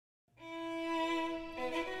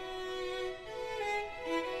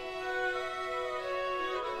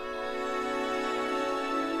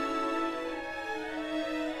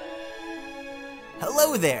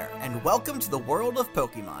Hello there, and welcome to the world of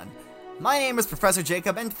Pokemon. My name is Professor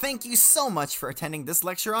Jacob, and thank you so much for attending this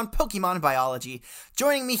lecture on Pokemon biology.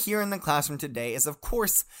 Joining me here in the classroom today is, of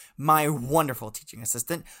course, my wonderful teaching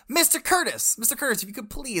assistant, Mr. Curtis. Mr. Curtis, if you could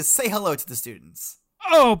please say hello to the students.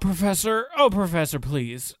 Oh, Professor,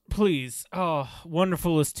 please. Oh,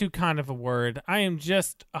 wonderful is too kind of a word. I am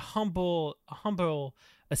just a humble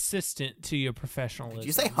assistant to your professionalism. Did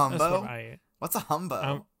you say humbo? That's what I am. What's a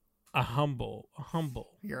humbo? A humble.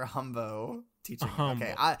 You're a humbo teaching. Humble.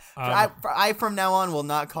 Okay, I from now on will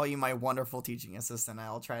not call you my wonderful teaching assistant.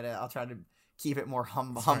 I'll try to keep it more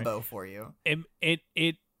humbo for you.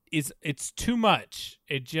 It's too much.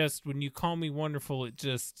 It just, when you call me wonderful,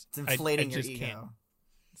 it's inflating I your just ego. Can't.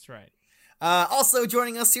 That's right. Also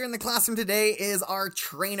joining us here in the classroom today is our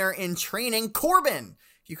trainer in training, Corbin.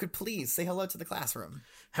 If you could please say hello to the classroom.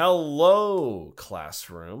 Hello,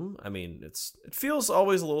 classroom. I mean, it feels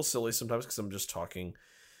always a little silly sometimes because I'm just talking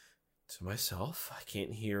to myself. I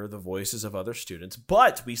can't hear the voices of other students,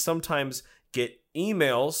 but we sometimes get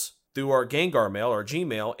emails through our Gengar mail or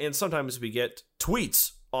Gmail, and sometimes we get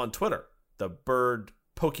tweets on Twitter, the bird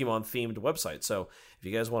Pokemon themed website. So if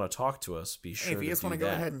you guys want to talk to us, be sure if you to just want to go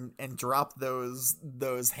ahead and drop those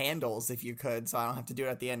handles if you could, so I don't have to do it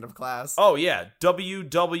at the end of class. Oh yeah,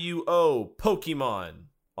 WWO Pokemon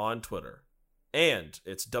on Twitter. And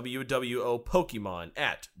it's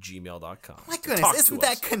WWOPokemon@gmail.com. My goodness, isn't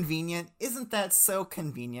that convenient? Isn't that so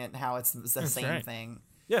convenient how it's the same right. thing?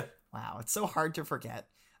 Yeah. Wow, it's so hard to forget.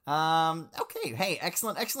 Okay, hey,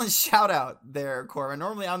 excellent shout out there, Corbin.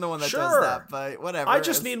 Normally I'm the one that does that, but whatever. I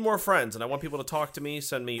just need more friends, and I want people to talk to me,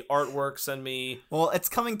 send me artwork, send me... Well, it's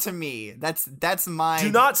coming to me. That's my... Do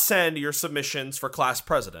not send your submissions for class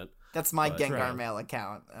president. That's my Gengar right. mail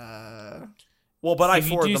account. Well, but I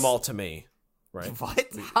forward them all to me, right? What?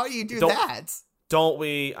 How do you do that? Don't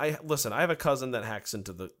we... Listen, I have a cousin that hacks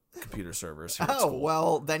into the computer servers here at school.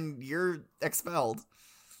 Well, then you're expelled.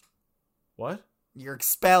 What? You're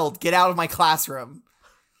expelled. Get out of my classroom.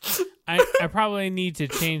 I probably need to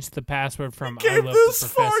change the password from I Came love this the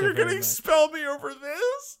far, professor you're gonna very much. expel me over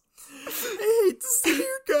this? I hate to see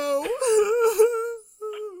you go.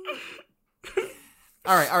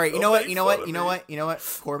 All right. You know what?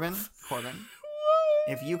 Corbin.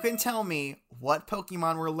 If you can tell me what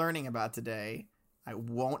Pokemon we're learning about today, I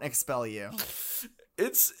won't expel you.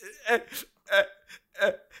 It's...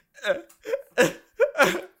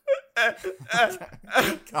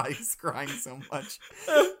 God, he's crying so much.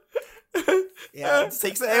 Yeah, just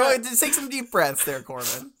take some deep breaths there,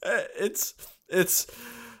 Corbin. It's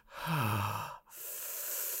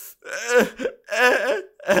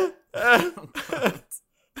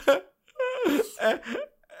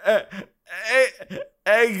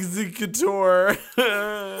Executor.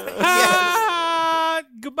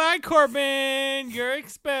 Goodbye, Corbin. You're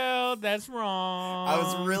expelled. That's wrong. I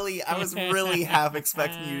was really half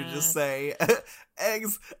expecting you to just say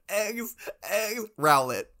eggs,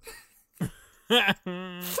 Rowlet. I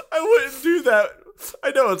wouldn't do that.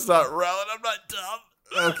 I know it's not Rowlet. I'm not dumb.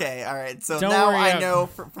 Okay, all right. So Don't now worry, I know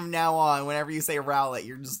from now on, whenever you say Rowlet,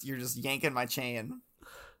 you're just yanking my chain.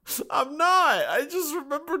 I'm not. I just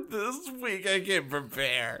remembered this week. I can't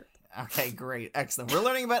prepare. Okay, great, excellent. We're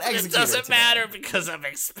learning about Executor. It doesn't today. matter because I'm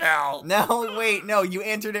expelled. No, wait, no, you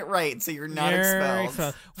answered it right, so you're not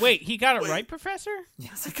expelled. Wait, he got it right, Professor?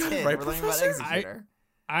 Yes, I got it did. right, We're learning about Professor? Executor.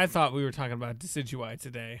 I thought we were talking about Decidueye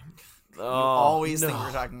today. You always think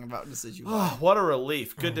we're talking about Decidueye. Oh, what a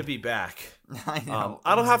relief. Good to be back. I know.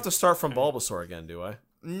 I don't have to start from Bulbasaur again, do I?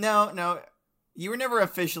 No. You were never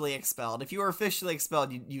officially expelled. If you were officially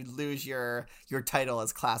expelled, you'd lose your title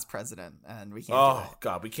as class president, and we can't do it. Oh,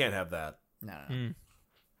 God, we can't have that. No.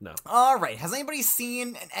 No. All right. Has anybody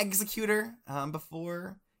seen an Executor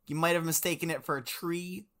before? You might have mistaken it for a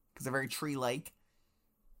tree, because they're very tree-like.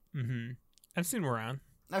 Mm-hmm. I've seen them around.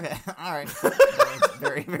 Okay. All right.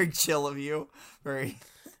 Very, very chill of you. Very...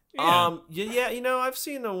 Yeah. Yeah, I've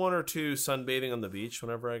seen one or two sunbathing on the beach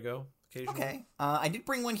whenever I go. Okay. I did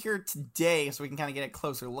bring one here today, so we can kind of get a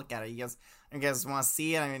closer look at it. You guys want to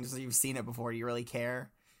see it? I mean, you've seen it before. Do you really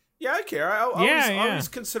care? Yeah, I care. I always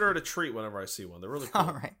consider it a treat whenever I see one. They're really cool.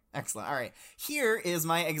 All right. Excellent. All right. Here is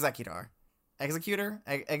my Executor. Egg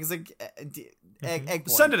boy.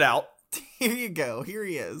 Send it out. Here you go. Here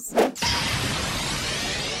he is.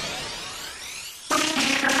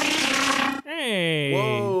 Hey.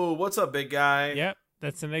 Whoa, what's up, big guy? Yep,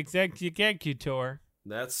 that's an Executor.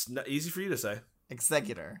 That's not easy for you to say.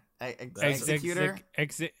 Executor. Executor.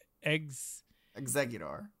 Executor.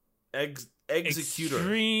 Executor.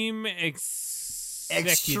 Extreme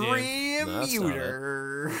Extreme No, that's not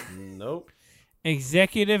Muter. Nope.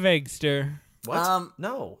 Executive Eggster. What?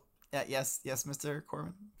 No. Yes, Mr.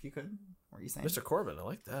 Corbin, if you could. What were you saying? Mr. Corbin, I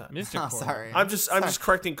like that. Mr. Oh, Corbin. sorry. I'm just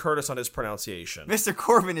correcting Curtis on his pronunciation. Mr.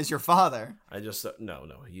 Corbin is your father. I just no,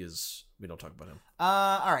 he is. We don't talk about him.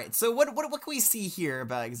 All right. So what can we see here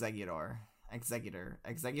about Exeggutor? Exeggutor?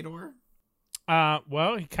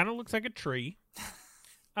 Well, he kind of looks like a tree.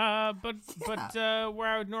 But where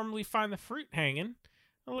I would normally find the fruit hanging,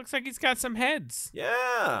 it looks like he's got some heads.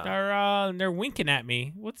 Yeah. They're winking at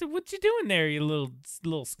me. What you doing there, you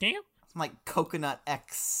little scamp? Some like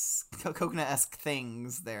coconut-esque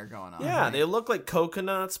things there going on. Yeah, right? they look like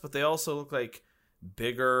coconuts, but they also look like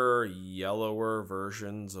bigger, yellower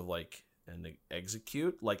versions of like an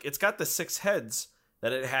execute. Like it's got the 6 heads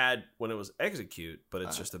that it had when it was execute, but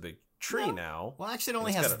it's just a big tree now. Well, actually, it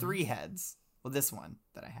only has 3 heads. Well, this one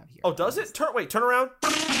that I have here. Oh, does it? Turn around.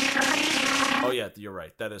 Oh yeah, you're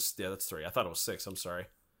right. That's 3. I thought it was 6. I'm sorry.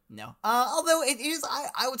 No. Although it is,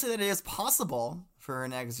 I would say that it is possible for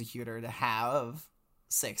an executor to have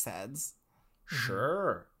 6 heads.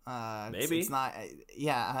 Sure. Maybe it's not.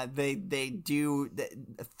 Yeah, they do.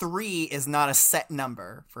 3 is not a set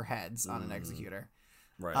number for heads on an executor.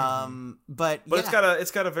 Right. But yeah.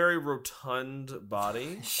 it's got a very rotund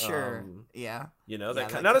body. Sure. Yeah. You know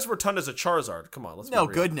that not as rotund as a Charizard. Come on, let's. No,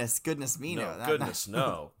 be real. goodness me, no.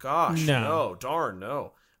 No. Gosh, no. Darn,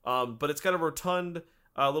 no. But it's got a rotund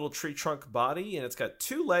little tree trunk body, and it's got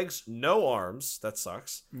 2 legs, no arms. That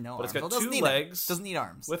sucks. No, but it's arms. got 2 legs. Doesn't need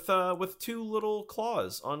arms. With 2 little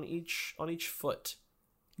claws on each foot.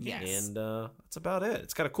 Yes. And that's about it.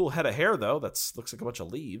 It's got a cool head of hair though. Looks like a bunch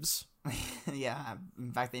of leaves. Yeah.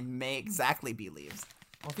 In fact, they may exactly be leaves.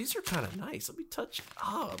 Oh, these are kind of nice. Let me touch.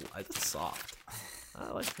 Oh, that's soft.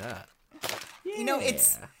 I like that. Yeah. You know,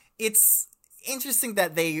 it's interesting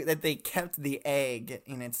that they kept the egg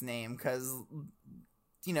in its name because,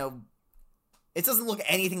 you know, it doesn't look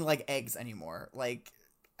anything like eggs anymore. Like,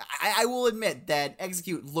 I will admit that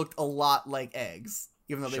Execute looked a lot like eggs,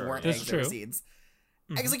 even though they weren't eggs, they were seeds.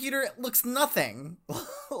 Mm-hmm. Executor looks nothing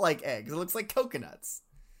like eggs. It looks like coconuts.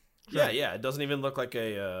 Yeah, it doesn't even look like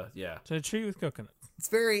a It's a tree with coconuts.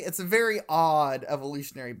 It's a very odd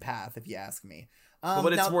evolutionary path, if you ask me.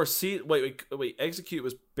 But it's more seed. Wait. Execute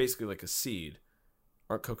was basically like a seed.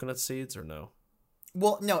 Aren't coconut seeds or no?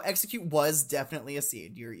 Well, no. Execute was definitely a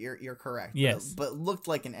seed. You're correct. Yes, but looked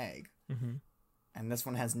like an egg. Mm-hmm. And this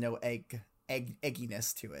one has no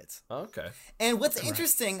egginess to it. Okay. And what's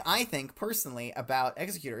interesting, I think, personally, about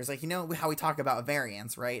Executor is, like, you know how we talk about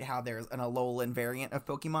variants, right? How there's an Alolan variant of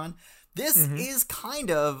Pokemon. This is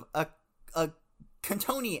kind of a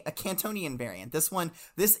Cantonian variant.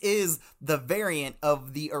 This is the variant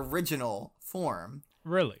of the original form.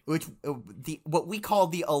 Really? Which what we call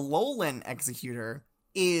the Alolan Executor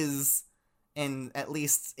is, in at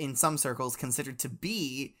least in some circles, considered to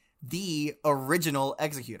be the original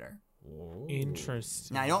Executor. Ooh.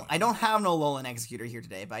 Interesting. Now I don't have an Alolan Executor here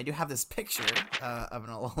today, but I do have this picture of an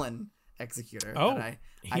Alolan Executor. Oh, that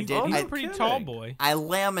he's a pretty tall boy. I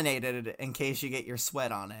laminated it in case you get your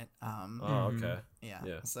sweat on it. Okay.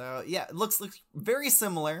 Yeah. So yeah, it looks very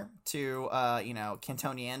similar to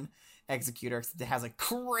Cantonian Executor, except it has a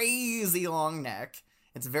crazy long neck.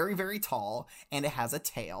 It's very, very tall, and it has a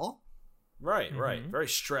tail. Right. Very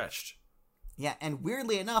stretched. Yeah, and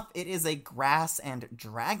weirdly enough, it is a grass and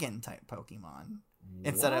dragon type Pokemon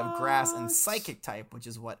instead of grass and psychic type, which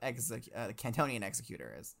is what Cantonian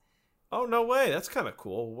Executor is. Oh, no way! That's kind of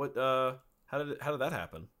cool. What? How did that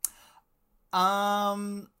happen?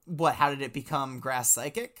 What? How did it become grass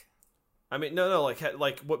psychic? I mean, no.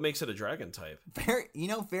 Like, what makes it a dragon type?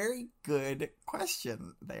 Very good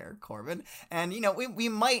question there, Corbin. And we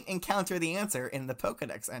might encounter the answer in the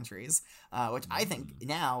Pokedex entries, which I think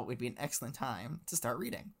now would be an excellent time to start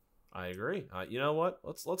reading. I agree. You know what?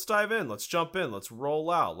 Let's dive in. Let's jump in. Let's roll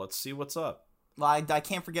out. Let's see what's up. Well, I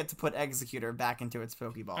can't forget to put Executor back into its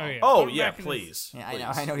Pokeball. Oh yeah, please. Yeah, please.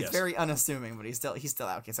 I know. He's very unassuming, but he's still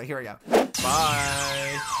out. Okay, so here we go.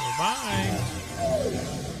 Bye. Bye.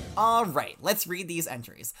 All right, let's read these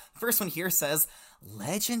entries. The first one here says,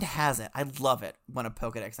 "Legend has it." I love it when a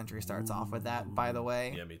Pokedex entry starts off with that, by the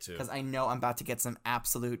way. Yeah, me too. Because I know I'm about to get some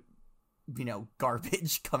absolute,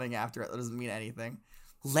 garbage coming after it. That doesn't mean anything.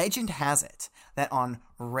 Legend has it that on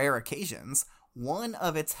rare occasions, one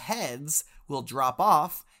of its heads will drop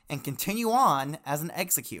off and continue on as an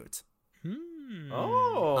Execute.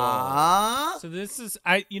 Oh. So this is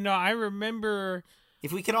I remember.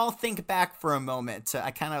 If we could all think back for a moment, I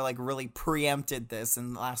kind of really preempted this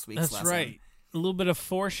in last week's lesson. That's right. A little bit of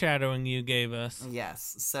foreshadowing you gave us.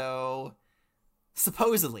 Yes. So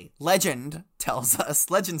supposedly, legend states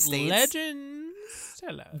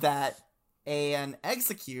that an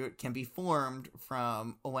execute can be formed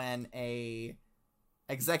from when a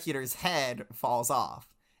executor's head falls off.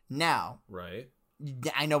 Now, Right.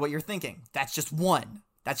 I know what you're thinking. That's just one.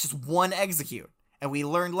 That's just one execute. And we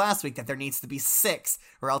learned last week that there needs to be 6,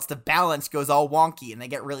 or else the balance goes all wonky and they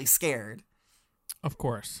get really scared. Of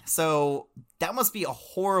course. So that must be a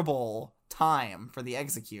horrible time for the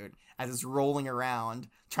execute as it's rolling around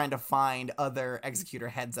trying to find other executor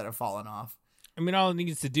heads that have fallen off. I mean, all it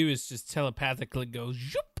needs to do is just telepathically go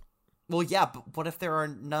zoop. Well, yeah, but what if there are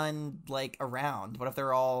none, like, around? What if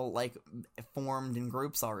they're all, like, formed in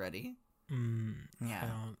groups already? Yeah,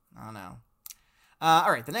 I don't know.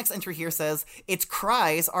 All right, the next entry here says, its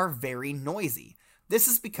cries are very noisy. This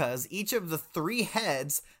is because each of the 3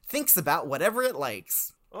 heads thinks about whatever it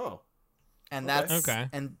likes. Oh. And Okay. that's Okay.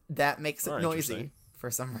 and that makes it All right, noisy interesting.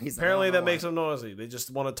 for some reason. Apparently I don't that know makes why. them noisy. They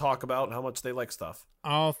just want to talk about how much they like stuff.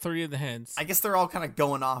 All 3 of the heads. I guess they're all kind of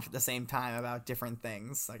going off at the same time about different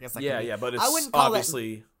things. I guess that could be- Yeah, but I it's wouldn't call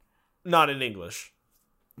obviously not in English.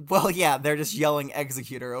 Well, yeah, they're just yelling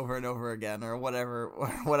executor over and over again, or whatever.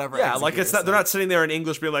 Yeah, like it's executor not. They're says. not sitting there in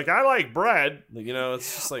English being like, "I like bread." You know,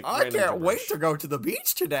 it's just like I random can't wait gibberish. to go to the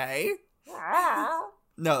beach today.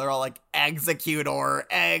 No, they're all like executor,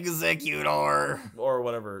 or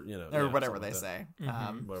whatever, you know, or yeah, whatever something they like say.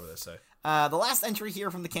 Mhm. whatever they say. The last entry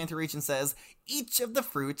here from the Kanto region says, each of the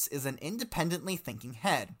fruits is an independently thinking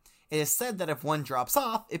head. It is said that if one drops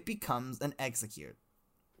off, it becomes an execute.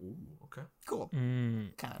 Ooh, okay. Cool.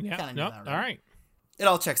 Mm. Kind of Yeah. knew Nope. that. All right. It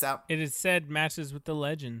all checks out. It is said matches with the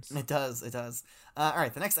legends. It does. All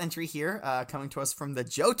right, the next entry here, coming to us from the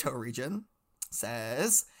Johto region,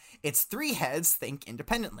 says, its 3 heads think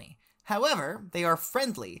independently. However, they are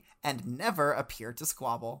friendly and never appear to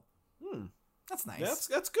squabble. That's nice.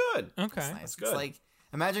 That's good. Okay. That's nice. good. It's like,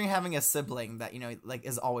 imagine having a sibling that, you know, like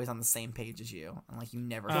is always on the same page as you, and like you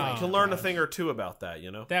never Oh, fight You can them. learn a thing or two about that, you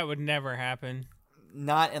know. That would never happen.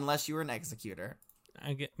 Not unless you were an executor.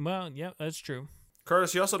 I get. Well, yeah, that's true.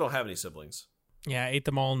 Curtis, you also don't have any siblings, Yeah, I ate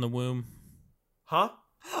them all in the womb. huh?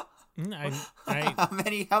 I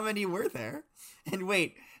How many were there? And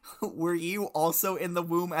wait, were you also in the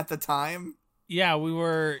womb at the time? yeah, we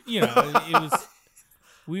were. You know, it was.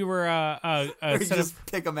 We were Or you set just of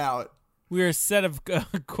pick them out? we were a set of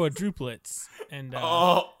quadruplets, and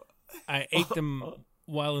Oh, I ate them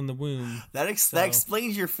while in the womb. That So-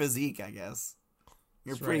 explains your physique, I guess.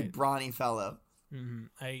 You're a That's pretty right. brawny fellow.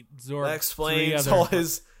 I absorbed. that explains 3 all other.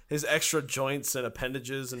 his extra joints and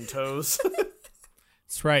appendages and toes.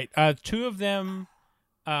 That's right. 2 of them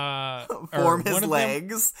or Form his one of them-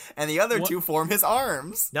 legs, and the other What- 2 form his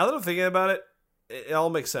arms. Now that I'm thinking about it, it all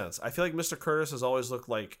makes sense. I feel like Mr. Curtis has always looked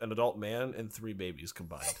like an adult man and 3 babies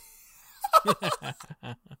combined.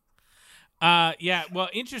 Yeah. Well,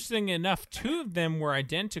 interesting enough, 2 of them were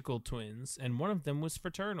identical twins, and one of them was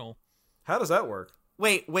fraternal. How does that work?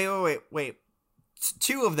 Wait.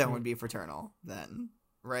 2 of them would be fraternal, then.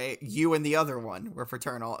 Right? You and the other one were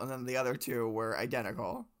fraternal, and then the other 2 were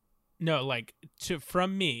identical. No, like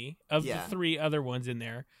from me of Yeah. the 3 other ones in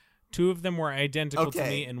there, 2 of them were identical to Okay.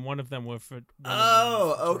 me, and one of them was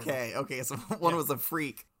Oh, okay. So one Yeah. was a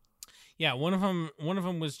freak. Yeah, one of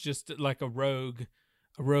them was just like a rogue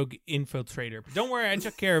infiltrator. But don't worry, I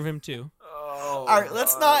took care of him too. Oh, All right,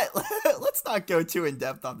 let's God. let's not go too in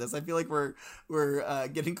depth on this. I feel like we're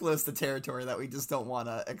getting close to territory that we just don't want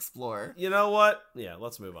to explore. You know what? Yeah,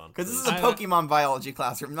 let's move on. Because this is please. a Pokemon biology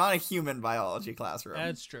classroom, not a human biology classroom.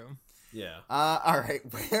 That's true. Yeah. All right,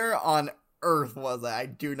 where on earth was I? I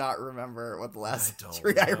do not remember what the last don't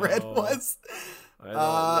entry I read know. was. I don't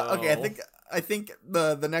know. Okay, I think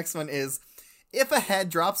the next one is, if a head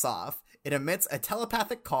drops off, it emits a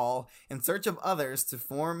telepathic call in search of others to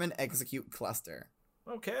form an execute cluster.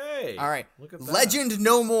 Okay. All right, Look at that. Legend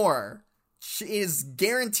no more is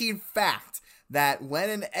guaranteed fact that when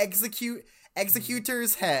an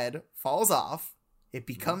executor's head falls off, it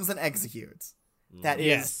becomes an execute. That is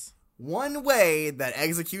Yes, one way that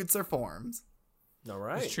executes are formed. All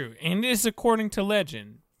right. it's true, and it is according to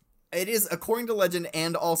legend. It is according to legend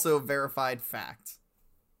and also verified fact.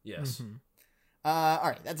 Yes. Mhm. All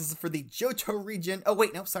right, that is for the Johto region. Oh,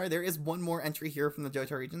 wait, no, sorry. There is one more entry here from the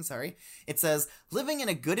Johto region. Sorry. It says, living in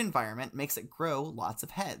a good environment makes it grow lots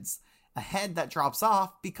of heads. A head that drops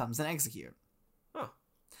off becomes an execute. Huh.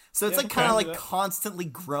 So it's Yeah, like kind of okay. like constantly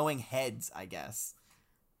growing heads, I guess.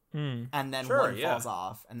 Mm. And then Sure, one yeah. falls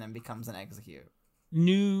off and then becomes an execute.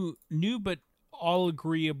 New, but all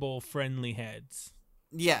agreeable, friendly heads.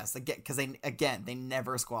 Yes, again, because they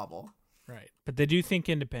never squabble. Right, but they do think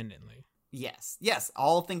independently. Yes,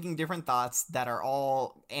 all thinking different thoughts that are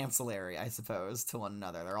all ancillary, I suppose, to one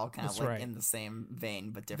another. They're all kind of That's like right. in the same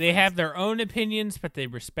vein, but different. They have their own opinions, but they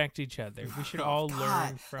respect each other. We should all God,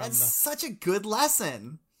 learn from that's the such a good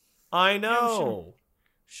lesson. I know.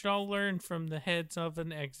 should all learn from the heads of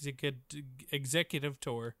an executive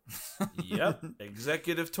tour. Yep.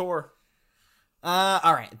 Executive tour.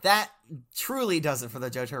 All right, that truly does it for the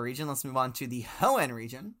Johto region. Let's move on to the Hoenn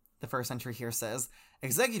region. The first entry here says,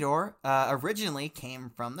 Exeggutor originally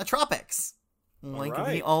came from the tropics, like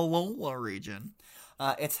right. the Alola region.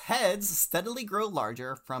 Its heads steadily grow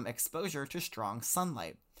larger from exposure to strong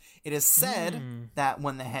sunlight. It is said that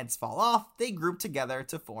when the heads fall off, they group together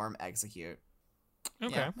to form Exeggcute.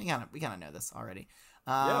 Okay. Yeah, we kind of know this already.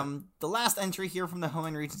 Yeah. The last entry here from the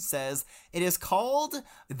Hoenn region says, it is called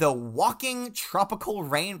the Walking Tropical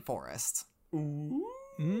Rainforest.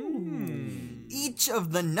 Each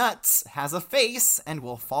of the nuts has a face and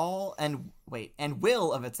will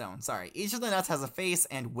of its own. Sorry. Each of the nuts has a face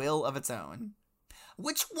and will of its own.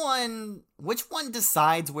 Which one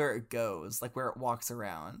decides where it goes, like where it walks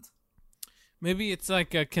around? Maybe it's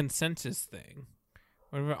like a consensus thing.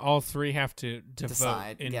 Whatever, all three have to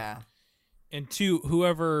Decide, vote. yeah. And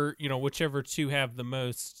whichever two have the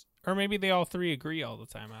most, or maybe they all three agree all the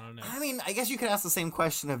time. I don't know. I mean, I guess you could ask the same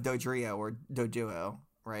question of Dodrio or Doduo,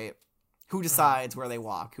 right? Who decides where they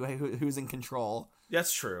walk? Who's in control?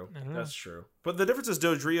 That's true. I don't know. That's true. But the difference is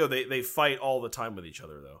Dodrio, they fight all the time with each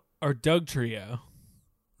other, though. Or Doug Trio.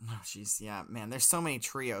 Oh, jeez, yeah, man. There's so many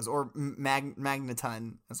trios, or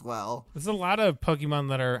Magneton as well. There's a lot of Pokemon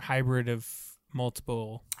that are hybrid of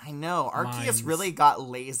multiple. I know. Arceus Minds. really got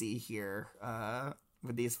lazy here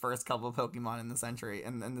with these first couple of Pokemon in this entry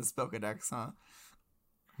and in this Pokedex, huh?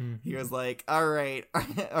 He was like, all right,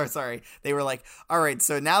 or sorry, they were like, all right,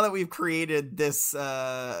 so now that we've created this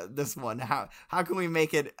this one, how can we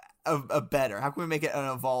make it a better? How can we make it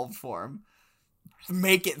an evolved form?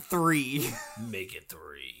 Make it 3. Make it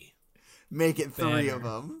 3. Make it 3 Better. of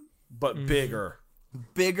them. But bigger.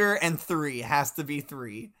 Bigger and 3. Has to be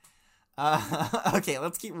 3. Okay,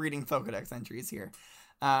 let's keep reading Pokedex entries here.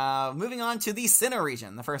 Moving on to the Sinnoh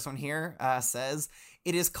region. The first one here says,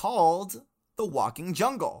 it is called the Walking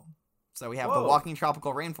Jungle. So we have the Whoa. Walking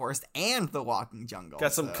Tropical Rainforest and the Walking Jungle.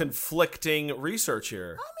 Got some so. conflicting research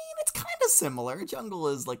here. I mean, it's kind of similar. Jungle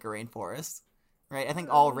is like a rainforest, right? I think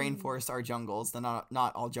all rainforests are jungles. Then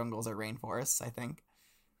not all jungles are rainforests, I think.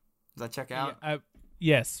 Does that check out? Yeah,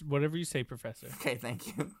 yes, whatever you say, Professor. Okay, thank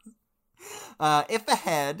you. If a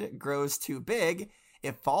head grows too big,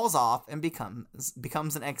 it falls off and becomes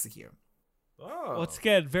an Exeggcute. Oh. Let's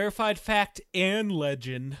get verified fact and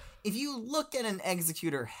legend. If you look at an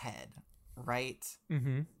Exeggutor head, right,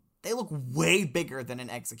 Mm-hmm. they look way bigger than an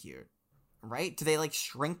Exeggcute, right? Do they like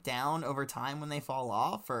shrink down over time when they fall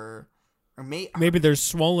off, or Maybe they're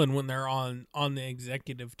swollen when they're on the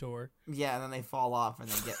executive tour. yeah, and then they fall off and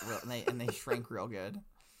they get real, and they shrink real good.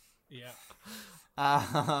 Yeah.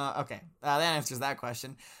 Okay, that answers that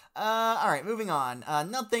question. All right, moving on.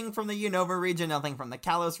 Nothing from the Unova region, nothing from the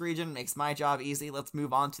Kalos region makes my job easy. Let's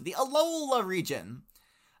move on to the Alola region.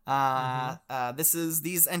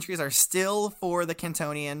 These entries are still for the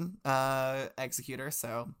Cantonian Exeggutor,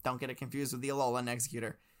 so don't get it confused with the Alolan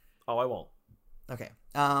Exeggutor. Oh, I won't. Okay.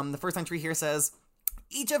 The first entry here says,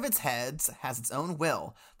 each of its heads has its own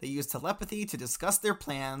will. They use telepathy to discuss their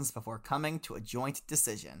plans before coming to a joint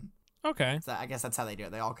decision. Okay. So I guess that's how they do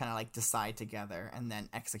it. They all kind of like decide together and then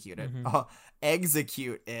execute it. Oh,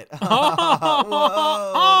 execute it.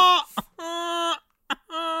 Whoa.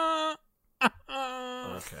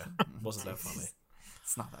 Okay. Wasn't that funny?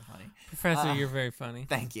 It's not that funny. Professor, you're very funny.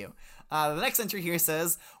 Thank you. The next entry here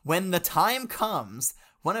says, when the time comes,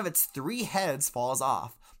 one of its 3 heads falls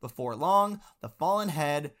off. Before long, the fallen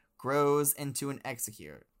head grows into an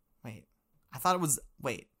Exeggcute. Wait,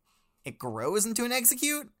 it grows into an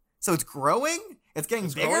Exeggcute? So it's growing? It's getting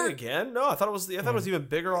It's bigger? growing again? No, I thought it was even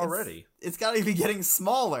bigger already. It's got to be getting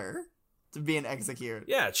smaller to be an Exeggcute.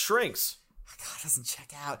 Yeah, it shrinks. God, it doesn't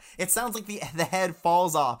check out. It sounds like the head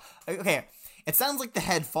falls off. Okay, it sounds like the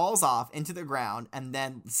head falls off into the ground and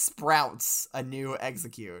then sprouts a new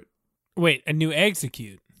Exeggcute. Wait, a new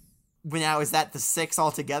Exeggcute? But now, is that the 6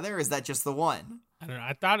 altogether, or is that just the 1? I don't know.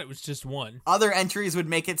 I thought it was just one. Other entries would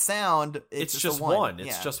make it sound It's just just the one. Yeah.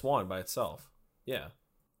 It's just one by itself. Yeah.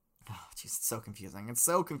 Oh, jeez, it's so confusing. It's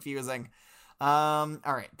so confusing. All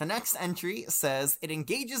right. The next entry says it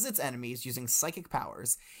engages its enemies using psychic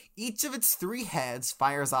powers. Each of its 3 heads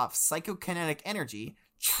fires off psychokinetic energy,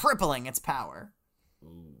 tripling its power.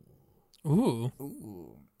 Ooh.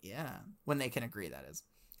 Ooh, yeah. When they can agree, that is.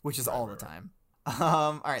 Which is all the time.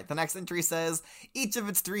 All right, the next entry says, each of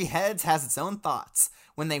its 3 heads has its own thoughts.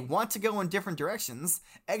 When they want to go in different directions,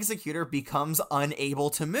 Executor becomes unable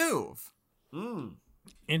to move.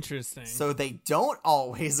 Interesting. So they don't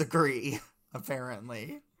always agree,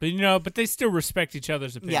 apparently. But they still respect each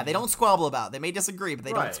other's opinion. Yeah, they don't squabble about it. They may disagree, but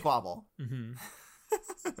they don't Right. squabble. Mm-hmm.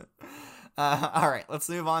 All right, let's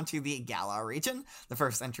move on to the Galar region. The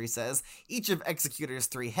first entry says, each of Executor's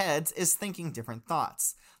 3 heads is thinking different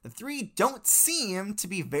thoughts. The 3 don't seem to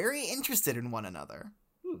be very interested in one another.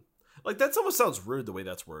 Like, that almost sounds rude the way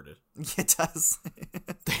that's worded. It does.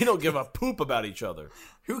 They don't give a poop about each other.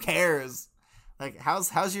 Who cares? Like,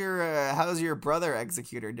 how's your brother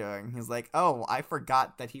Executor doing? He's like, oh, I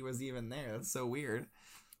forgot that he was even there. That's so weird.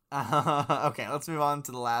 Okay, let's move on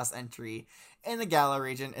to the last entry. In the Galar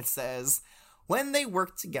region, it says, when they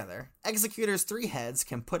work together, Executor's 3 heads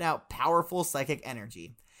can put out powerful psychic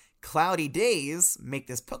energy. Cloudy days make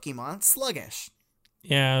this Pokemon sluggish.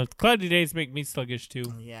 Yeah, cloudy days make me sluggish too.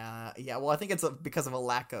 Yeah. Well, I think it's because of a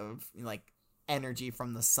lack of energy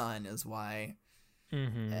from the sun is why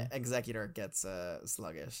Executor gets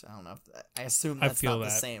sluggish. I don't know. I assume that's not the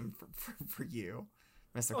same for you,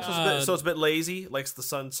 Mr. So it's a bit lazy, likes the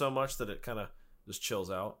sun so much that it kind of just chills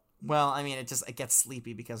out. Well, I mean, it gets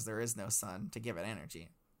sleepy because there is no sun to give it energy.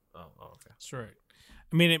 Oh, okay. That's right.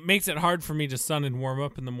 I mean, it makes it hard for me to sun and warm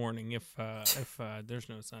up in the morning if there's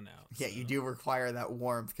no sun out. Yeah, you do require that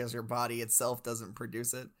warmth because your body itself doesn't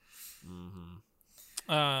produce it.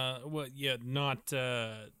 Well, yeah, not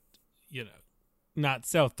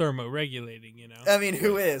self-thermoregulating, I mean,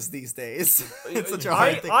 who is these days? It's such a I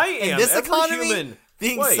hard thing. am. In this Every economy, human.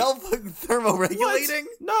 being Wait. self-thermoregulating?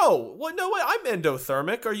 No. What? No way. I'm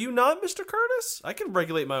endothermic. Are you not, Mr. Curtis? I can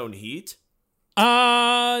regulate my own heat.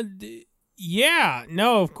 Yeah.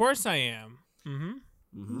 No, of course I am.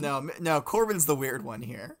 No, Corbin's the weird one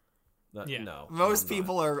here. Yeah. No. Most I'm not.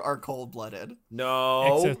 people are cold-blooded.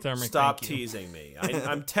 No. Exothermic, Stop thank you. teasing me.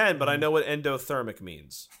 I'm 10, but I know what endothermic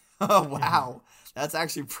means. Oh, wow. That's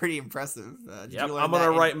actually pretty impressive. Did Yep. you learn I'm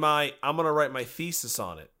gonna that write my thesis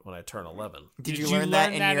on it when I turn 11. Did you Did you learn that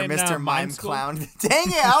learn in that your in, Mr. mime Mime school? Clown? Dang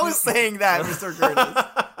it, I was saying that, Mr.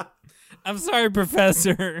 Curtis. I'm sorry,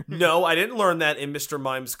 Professor. No, I didn't learn that in Mr.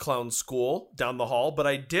 Mime's clown school down the hall, but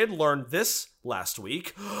I did learn this last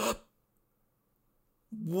week.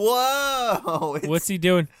 Whoa! What's he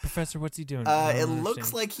doing, Professor? What's he doing? I It don't looks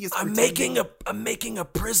understand. like he's I'm pretending- making a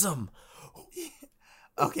prism.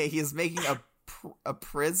 Okay, he is making a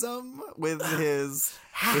prism with his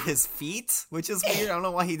feet, which is weird. I don't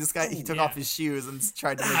know why he took Yeah. off his shoes and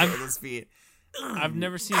tried to make it with his feet. I've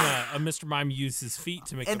never seen a Mr. Mime use his feet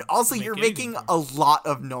to make. And a- also, make you're anything making for a him. lot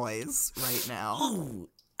of noise right now.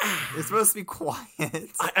 It's supposed to be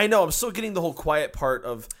quiet. I know. I'm still getting the whole quiet part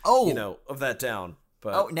of of that down.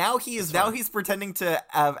 But Oh, now he's pretending to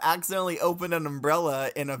have accidentally opened an umbrella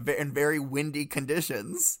in very windy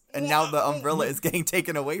conditions, and now the umbrella is getting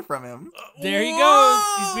taken away from him. There he goes.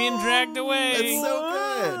 He's being dragged away. That's so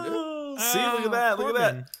good. See, look at that. Look at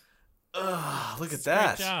Corbin. that. Look at Great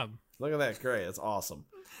that. job. Look at that. Great. That's awesome.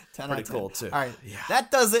 10 Pretty out of 10. cool, too. All right, Yeah.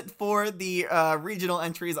 that does it for the regional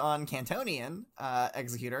entries on Cantonian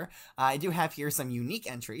Executor. I do have here some unique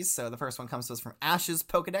entries. So the first one comes to us from Ash's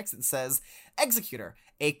Pokedex. It says, Executor,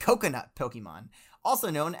 a coconut Pokemon, also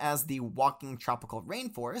known as the Walking Tropical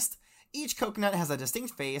Rainforest. Each coconut has a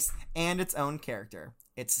distinct face and its own character.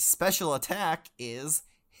 Its special attack is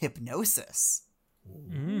Hypnosis.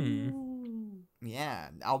 Yeah,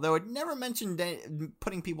 although it never mentioned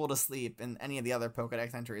putting people to sleep in any of the other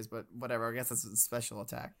Pokedex entries, but whatever, I guess that's a special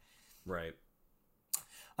attack. Right.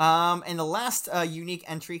 And the last unique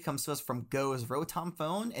entry comes to us from Go's Rotom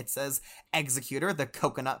Phone. It says, Executor, the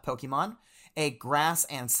coconut Pokemon, a grass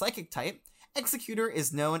and psychic type. Executor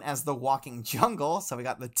is known as the Walking Jungle, so we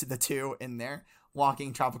got the two in there,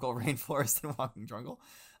 Walking Tropical Rainforest and Walking Jungle.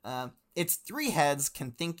 Its 3 heads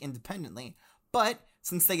can think independently, but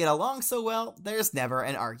since they get along so well, there's never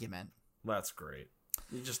an argument. That's great.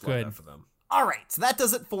 You just Good. love that for them. All right, so that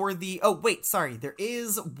does it for the... Oh, wait, sorry. There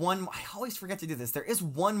is one... I always forget to do this. There is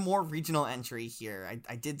one more regional entry here.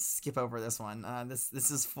 I did skip over this one. This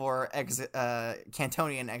is for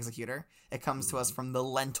Cantonian Executor. It comes to us from the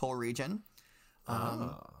Lentil region.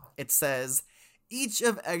 It says, each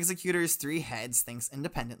of Executor's 3 heads thinks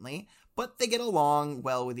independently, but they get along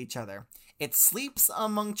well with each other. It sleeps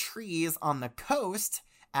among trees on the coast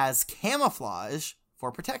as camouflage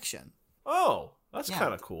for protection. Oh, that's Yeah.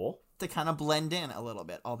 kind of cool. To kind of blend in a little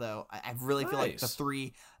bit, although I really feel like Nice.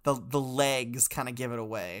 the legs kind of give it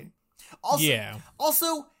away. Also, Yeah.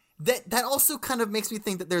 Also, that also kind of makes me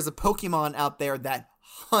think that there's a Pokemon out there that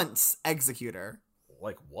hunts Executor.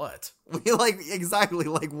 Like what? Exactly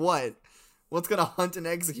like what? What's gonna hunt an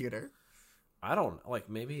Executor? I don't like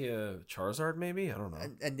maybe a Charizard. Maybe I don't know.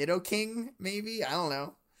 A Nidoking, maybe? I don't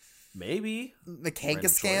know. Maybe The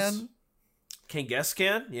Kangaskhan?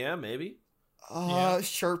 Kangaskhan? Yeah, maybe.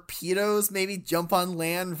 Sharpedos maybe jump on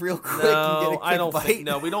land real quick No, and get a quick I don't bite. think.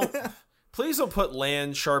 No, we don't. Please don't put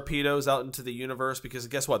land Sharpedos out into the universe, because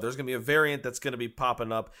guess what? There's going to be a variant that's going to be popping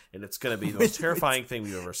up, and it's going to be the most terrifying thing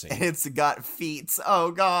we've ever seen. It's got feet.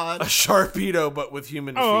 Oh, God. A Sharpedo, but with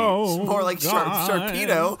human feet. More like God.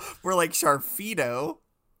 Sharpedo. More like Sharpedo.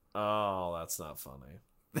 Oh, that's not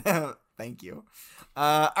funny. Thank you.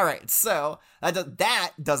 All right, so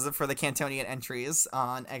that does it for the Cantonian entries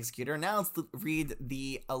on Executor. Now let's read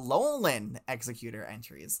the Alolan Executor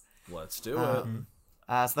entries. Let's do it.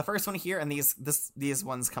 So the first one here, and these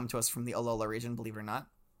ones come to us from the Alola region, believe it or not.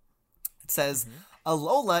 It says,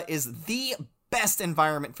 Alola is the best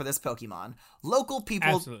environment for this Pokemon. Local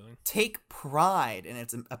people Absolutely. take pride in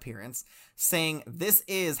its appearance, saying this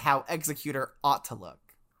is how Executor ought to look.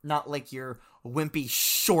 Not like your wimpy,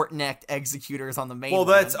 short-necked Executors on the mainland.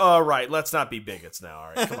 Well, that's all right. Let's not be bigots now. All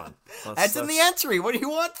right, come on. That's in the entry. What do you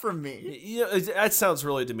want from me? Yeah, that sounds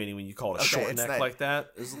really demeaning when you call it a short it's neck not- like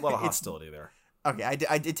that. There's a lot of hostility there. Okay,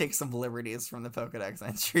 I did take some liberties from the Pokedex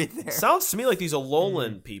entry there. Sounds to me like these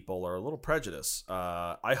Alolan people are a little prejudiced.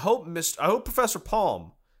 I hope Professor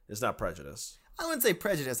Palm is not prejudiced. I wouldn't say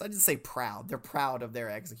prejudice. I'd just say proud. They're proud of their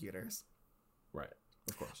Executors. Right,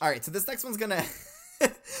 of course. All right, so this next one's gonna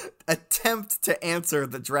attempt to answer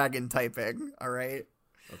the dragon typing. All right.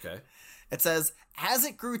 Okay. It says, as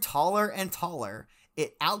it grew taller and taller,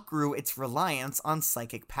 it outgrew its reliance on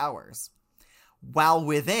psychic powers. While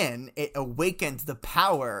within, it awakened the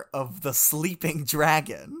power of the sleeping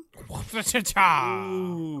dragon.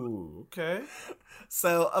 Ooh, okay.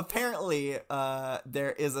 So apparently,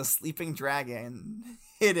 there is a sleeping dragon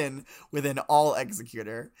hidden within all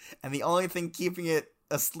Executor, and the only thing keeping it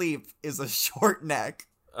asleep is a short neck.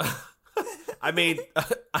 I mean,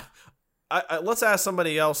 let's ask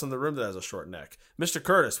somebody else in the room that has a short neck. Mr.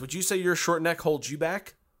 Curtis, would you say your short neck holds you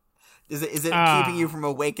back? Is it keeping you from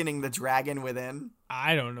awakening the dragon within?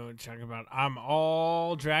 I don't know what you're talking about. I'm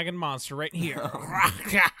all dragon monster right here.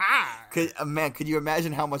 Could you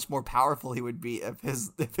imagine how much more powerful he would be if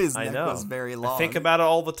his neck was very long? I think about it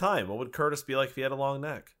all the time. What would Curtis be like if he had a long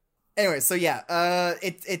neck? Anyway, so yeah,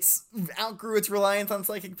 it's outgrew its reliance on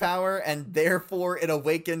psychic power, and therefore it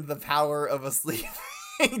awakened the power of a sleeping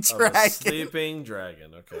dragon. Of a sleeping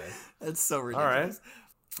dragon, okay. That's so ridiculous.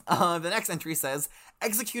 All right. The next entry says,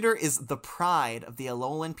 Executor is the pride of the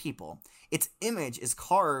Alolan people. Its image is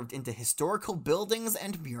carved into historical buildings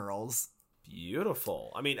and murals.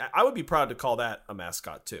 Beautiful. I mean, I would be proud to call that a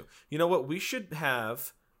mascot, too. You know what? We should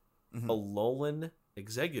have Alolan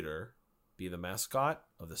Executor be the mascot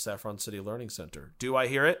of the Saffron City Learning Center. Do I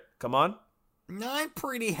hear it? Come on. No, I'm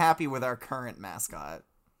pretty happy with our current mascot.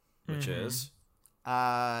 Which is?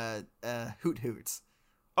 Hoot Hoot.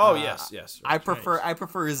 Oh, yes. I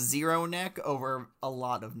prefer zero neck over a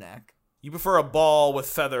lot of neck. You prefer a ball with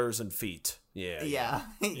feathers and feet. Yeah.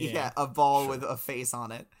 Yeah, a ball with a face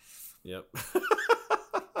on it. Yep.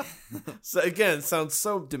 So again, it sounds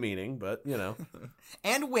so demeaning, but you know.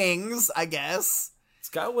 And wings, I guess. It's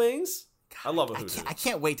got wings. I love a Hoot Hoot. I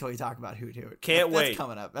can't wait till we talk about Hoot Hoot. Can't wait.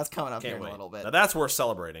 That's coming up here in wait. a little bit. Now that's worth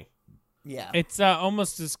celebrating. Yeah. It's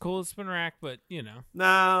almost as cool as Spinarak, but you know.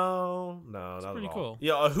 No, not pretty at all. cool.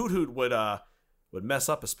 Yeah, a Hoot Hoot would mess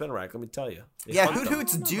up a Spinarak. Let me tell you. Hoot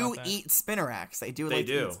Hoots I don't know do about that. eat Spinaracks. They do They like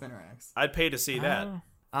do. to eat Spinaracks. I'd pay to see that.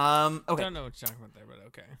 Okay. Don't know what you're talking about there, but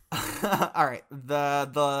okay. All right.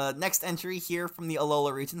 The next entry here from the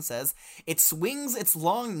Alola region says, it swings its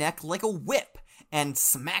long neck like a whip and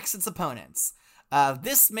smacks its opponents.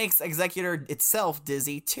 This makes Executor itself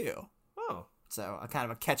dizzy too. Oh. So a kind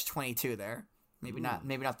of a catch-22 there. Maybe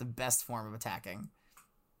not the best form of attacking.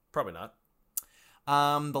 Probably not.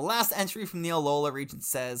 The last entry from the Alola region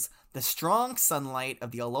says, the strong sunlight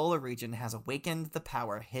of the Alola region has awakened the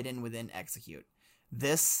power hidden within Execute.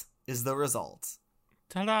 This is the result.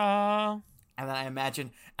 Ta-da! And then I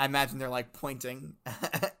imagine they're like pointing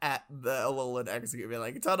at the Alolan Execute, being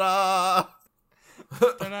like, ta-da!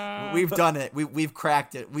 Ta-da! We've done it. We've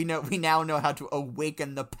cracked it. We now know how to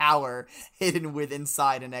awaken the power hidden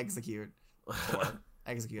inside an Execute. Or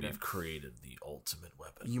Executor. We've created the ultimate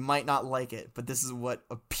weapon. You might not like it, but this is what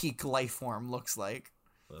a peak life form looks like.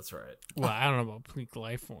 That's right. Well, I don't know about peak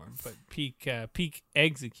life form, but peak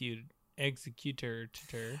executor.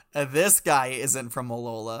 This guy isn't from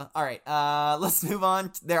Alola. All right, let's move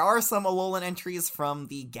on. There are some Alolan entries from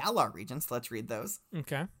the Galar region, so let's read those.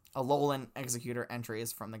 Okay. Alolan Executor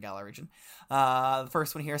entries from the Galar region. The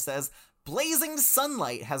first one here says, Blazing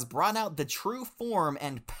Sunlight has brought out the true form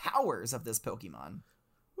and powers of this Pokemon.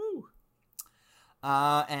 Woo.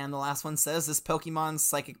 And the last one says, this Pokemon's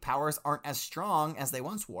psychic powers aren't as strong as they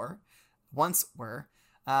once were.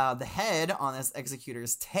 The head on this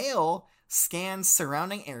Executor's tail scans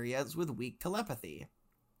surrounding areas with weak telepathy.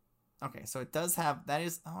 Okay, so it does have, that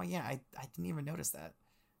is, oh yeah, I didn't even notice that.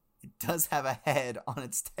 It does have a head on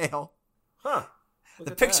its tail. Huh.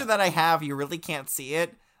 The picture that I have, you really can't see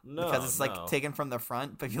it because it's like no. taken from the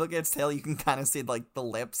front. But if you look at its tail, you can kind of see like the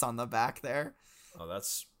lips on the back there. Oh,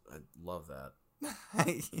 I love that.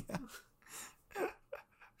 Yeah.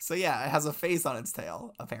 So yeah, it has a face on its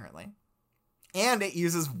tail, apparently. And it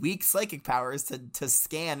uses weak psychic powers to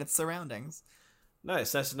scan its surroundings.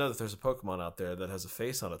 Nice to know that there's a Pokemon out there that has a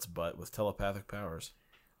face on its butt with telepathic powers.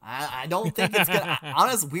 I don't think it's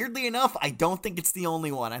gonna... weirdly enough, I don't think it's the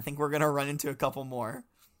only one. I think we're gonna run into a couple more.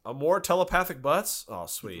 More telepathic butts? Oh,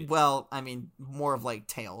 sweet. Well, I mean, more of like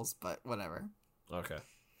tails, but whatever. Okay.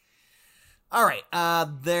 All right.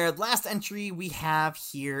 The last entry we have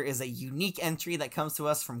here is a unique entry that comes to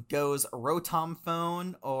us from Go's Rotom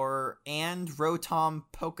phone and Rotom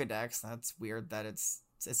Pokedex. That's weird that it's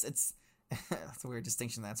that's a weird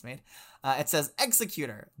distinction that's made. It says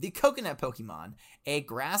Executor, the coconut Pokemon, a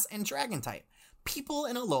grass and dragon type. People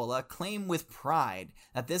in Alola claim with pride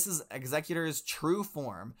that this is Executor's true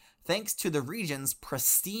form, thanks to the region's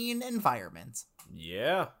pristine environment.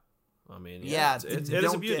 Yeah. I mean, yeah, it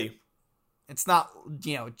is a beauty. It's not,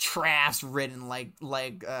 trash ridden like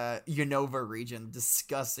Unova region,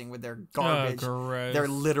 disgusting with their garbage, their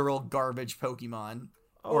literal garbage Pokemon.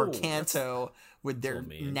 Or Kanto with their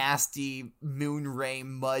nasty Moonray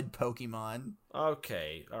mud Pokemon.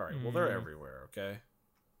 Okay, all right. Well, they're everywhere. Okay,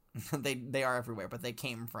 they are everywhere, but they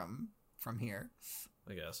came from here,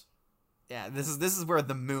 I guess. Yeah, this is where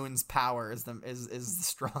the moon's power is the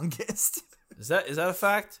strongest. Is that a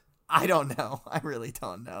fact? I don't know. I really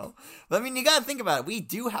don't know. But I mean, you gotta think about it. We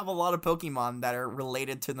do have a lot of Pokemon that are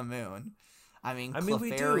related to the moon. I mean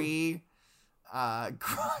Clefairy.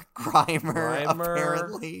 Grimer,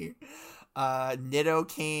 apparently.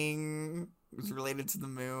 Nidoking is related to the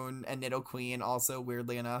moon, and Nidoqueen also,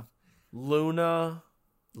 weirdly enough. Luna?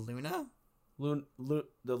 The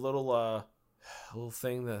little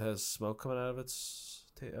thing that has smoke coming out of its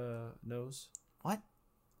nose. What?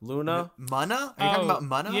 Luna? Munna? Are you talking about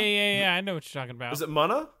Munna? Yeah. I know what you're talking about. Is it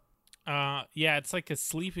Munna? Yeah, it's like a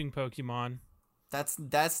sleeping Pokemon.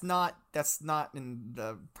 That's not in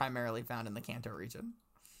the primarily found in the Kanto region.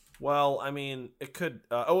 Well, I mean, it could.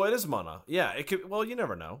 It is Munna. Yeah, it could. Well, you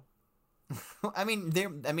never know. I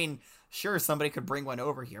mean, sure, somebody could bring one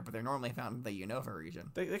over here, but they're normally found in the Unova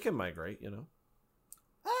region. They can migrate,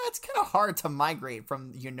 It's kind of hard to migrate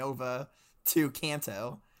from Unova to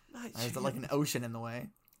Kanto. There's like an ocean in the way.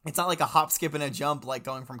 It's not like a hop, skip, and a jump like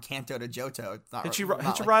going from Kanto to Johto. It's not. Hit you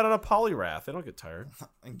ride on a Poliwrath. They don't get tired.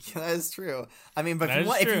 That is true. I mean, but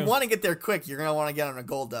if you want to get there quick, you're gonna want to get on a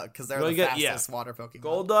Golduck because they're the fastest water Pokemon.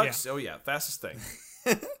 Golducks? Yeah. Oh yeah, fastest thing.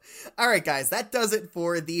 All right, guys, that does it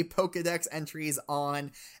for the Pokedex entries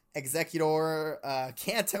on Executor,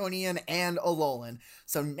 Cantonian, and Alolan.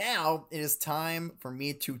 So now it is time for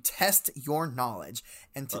me to test your knowledge.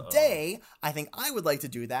 And today, I think I would like to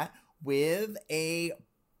do that with a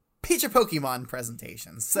Pitch a Pokemon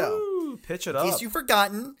presentation. So, pitch it up. In case you've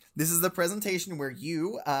forgotten, this is the presentation where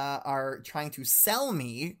you are trying to sell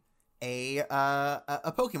me a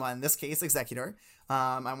Pokemon, in this case, Executor.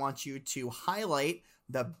 I want you to highlight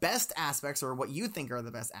the best aspects, or what you think are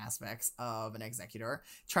the best aspects of an Executor,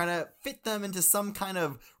 trying to fit them into some kind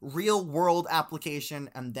of real-world application,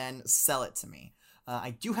 and then sell it to me.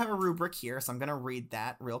 I do have a rubric here, so I'm going to read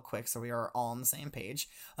that real quick so we are all on the same page.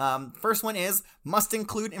 First one is, must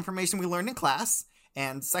include information we learned in class.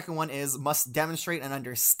 And second one is, must demonstrate an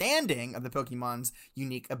understanding of the Pokemon's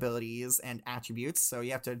unique abilities and attributes. So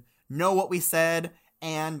you have to know what we said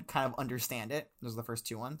and kind of understand it. Those are the first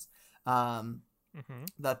two ones.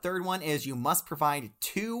 The third one is, you must provide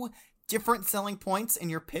 2 different selling points in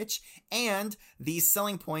your pitch, and these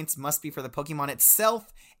selling points must be for the Pokemon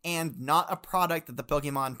itself and not a product that the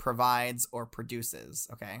Pokemon provides or produces.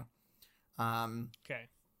 Okay. Okay.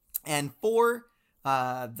 And 4,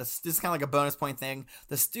 this is kind of like a bonus point thing.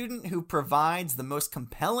 The student who provides the most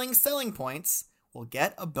compelling selling points will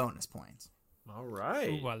get a bonus point. All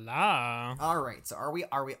right. Voila. All right. So are we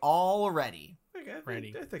all ready?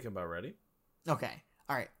 Ready. I think I'm about ready. Okay.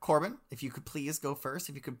 All right, Corbin, if you could please go first.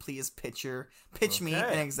 If you could please pitch me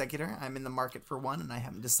an Executor. I'm in the market for one, and I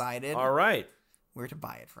haven't decided where to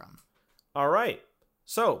buy it from. All right.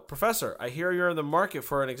 So, Professor, I hear you're in the market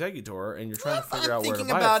for an executor, and you're trying to figure out where to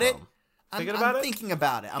buy about it from. Thinking about it? I'm thinking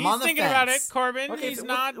about it. I'm He's on the thinking fence. about it, Corbin. Okay, He's well,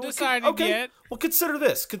 not well, decided yet. Well, consider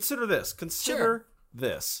this. Consider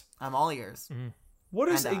this. I'm all ears. What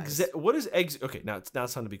is And okay, now it's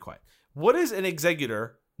time to be quiet. What is an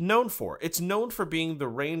executor known for? It's known for being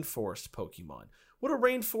the rainforest Pokemon. What do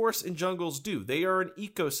rainforests and jungles do? They are an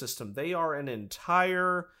ecosystem. They are an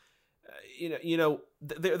entire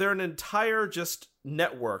they're an entire just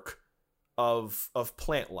network of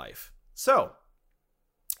plant life. So,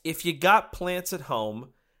 if you got plants at home,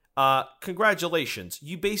 congratulations.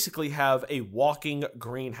 You basically have a walking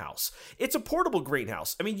greenhouse. It's a portable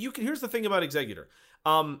greenhouse. I mean, here's the thing about Exeggutor,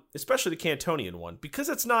 especially the Cantonian one, because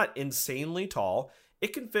it's not insanely tall,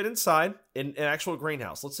 it can fit inside an actual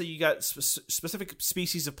greenhouse. Let's say you got specific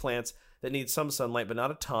species of plants that need some sunlight, but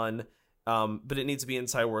not a ton, but it needs to be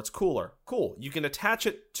inside where it's cooler. Cool. You can attach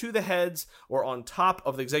it to the heads or on top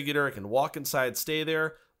of the Exeggutor. It can walk inside, stay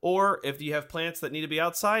there. Or if you have plants that need to be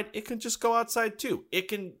outside, it can just go outside too. It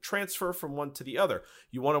can transfer from one to the other.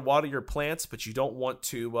 You want to water your plants, but you don't want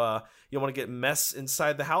to you don't want to get mess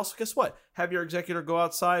inside the house. Guess what? Have your Exeggutor go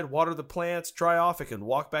outside, water the plants, dry off. It can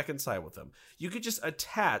walk back inside with them. You could just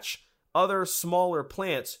attach other smaller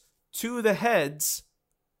plants to the heads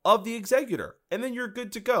of the Exeggutor, and then you're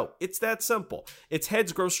good to go. It's that simple. Its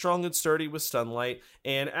heads grow strong and sturdy with sunlight,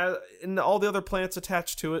 and all the other plants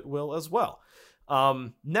attached to it will as well.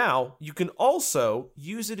 Now, you can also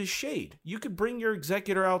use it as shade. You could bring your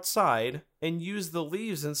Exeggutor outside and use the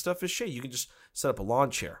leaves and stuff as shade. You can just set up a lawn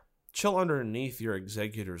chair, chill underneath your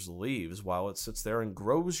Exeggutor's leaves while it sits there and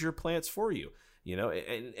grows your plants for you. You know,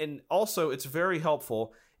 and also it's very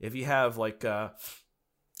helpful if you have like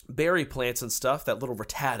berry plants and stuff that little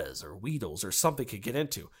rattatas or weedles or something could get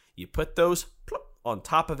into. You put those plop, on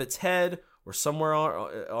top of its head or somewhere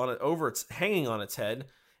on it, over its hanging on its head.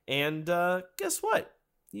 And guess what?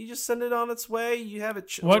 You just send it on its way. You have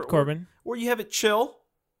it Corbin? Or you have it chill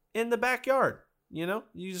in the backyard. You know,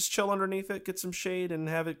 you just chill underneath it, get some shade, and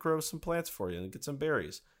have it grow some plants for you and get some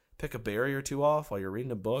berries. Pick a berry or two off while you're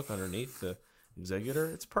reading a book underneath the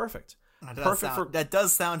Exeggutor. It's perfect. That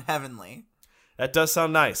does sound heavenly. That does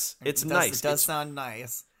sound nice. It's nice. It does sound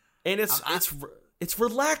nice, and it's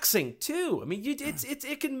relaxing too. I mean,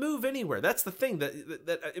 it can move anywhere. That's the thing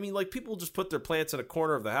that I mean, like people just put their plants in a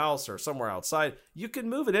corner of the house or somewhere outside. You can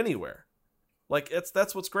move it anywhere. Like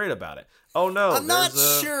that's what's great about it. Oh no, I'm not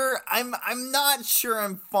sure. I'm not sure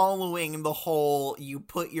I'm following the whole you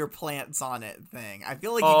put your plants on it thing. I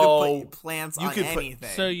feel like you could put your plants on anything.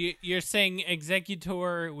 So you're saying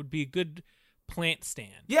Exeggutor would be a good plant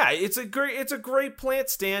stand? Yeah, it's a great plant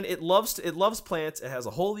stand. It loves plants. It has a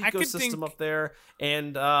whole ecosystem up there,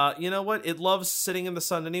 and you know what? It loves sitting in the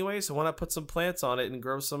sun anyway. So why not put some plants on it and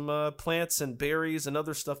grow some plants and berries and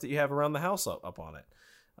other stuff that you have around the house up on it?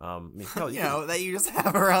 I mean, hell, that you just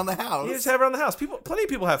have around the house. You just have around the house. Plenty of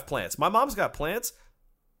people have plants. My mom's got plants.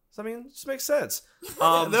 So, I mean, it just makes sense.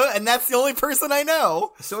 And that's the only person I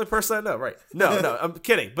know. It's the only person I know, right? No, I'm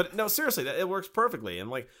kidding. But no, seriously, it works perfectly. And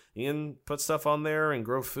like, you can put stuff on there and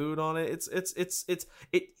grow food on it.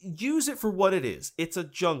 Use it for what it is. It's a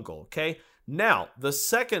jungle, okay? Now, the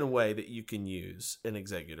second way that you can use an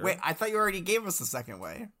Exeggutor. Wait, I thought you already gave us the second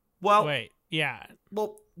way. Well, wait, yeah.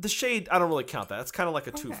 Well, the shade, I don't really count that. It's kind of like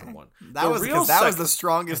a 2-for-1. That was the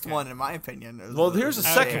strongest one in my opinion. Well, here's the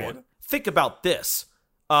second one. Think about this.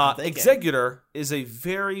 Exeggutor is a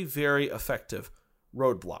very, very effective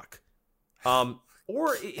roadblock. Roadblock.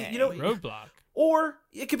 Or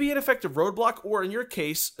it could be an effective roadblock, or in your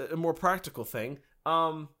case, a more practical thing.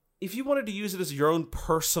 If you wanted to use it as your own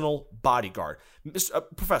personal bodyguard.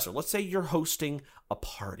 Professor, let's say you're hosting a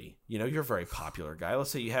party. You know, you're a very popular guy.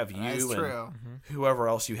 Let's say you have you and whoever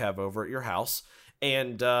else you have over at your house,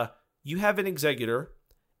 and you have an Exeggutor,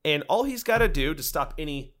 and all he's got to do to stop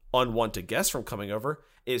any unwanted guests from coming over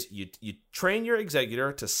is you train your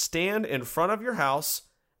Exeggutor to stand in front of your house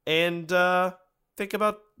and have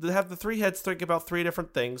the three heads think about three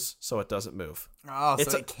different things so it doesn't move. Oh,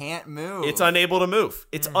 so it can't move. It's unable to move.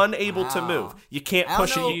 It's unable to move. You can't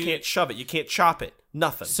push it. You can't shove it. You can't chop it.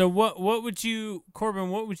 Nothing. So what would you,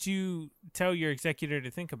 Corbin, what would you tell your Exeggutor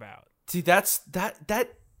to think about? See, that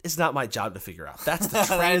is not my job to figure out. That's the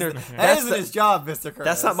trainer. that isn't his job, Mr. Curtis.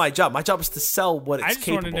 That's not my job. My job is to sell what it's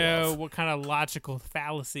capable of. I just want to know what kind of logical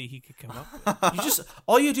fallacy he could come up with.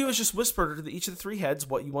 All you do is just whisper to each of the three heads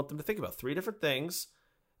what you want them to think about. Three different things.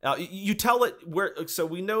 You tell it where. So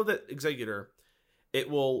we know that Exeggutor, it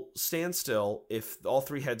will stand still if all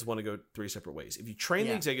three heads want to go three separate ways. If you train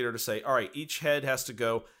the Exeggutor to say, all right, each head has to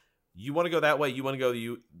go you want to go that way, you want to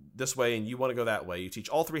go this way, and you want to go that way. You teach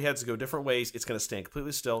all 3 heads to go different ways. It's going to stand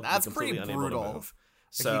completely still. That's completely pretty unable brutal. to move.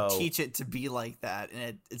 If So you teach it to be like that,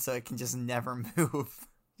 and so it can just never move.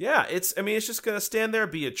 yeah, it's just going to stand there,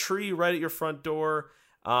 be a tree right at your front door.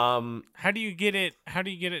 How do you get it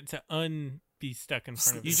to be stuck in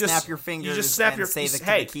front of you? You snap just- your fingers you just snap and your- say the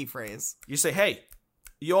hey. key phrase. You say, hey,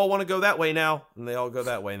 you all want to go that way now? And they all go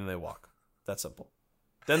that way, and then they walk. That's simple.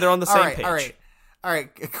 Then they're on the same page. All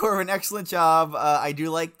right, Corbin, excellent job. I do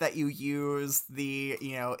like that you use the,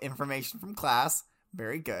 information from class.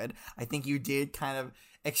 Very good. I think you did kind of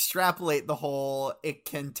extrapolate the whole it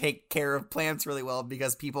can take care of plants really well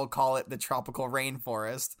because people call it the tropical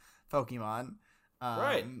rainforest Pokemon.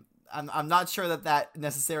 Right. I'm not sure that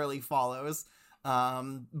necessarily follows.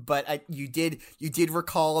 But you did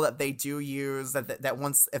recall that they do use that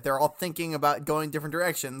once if they're all thinking about going different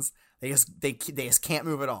directions, they just can't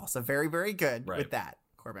move at all. So very, very good Right. with that,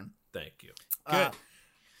 Corbin. Thank you. Good.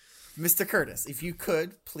 Mr. Curtis, if you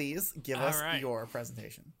could please give All us right. your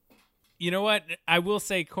presentation. You know what? I will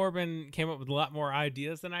say Corbin came up with a lot more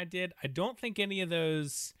ideas than I did. I don't think any of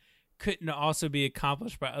those couldn't also be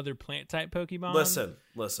accomplished by other plant type Pokemon. Listen,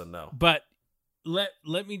 no. But let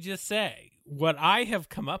me just say, what I have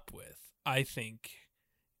come up with, I think,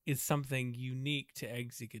 is something unique to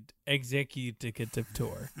Executive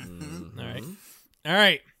Tour. Mhm. All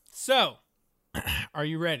right. So, are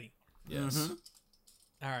you ready? Yes. Mhm.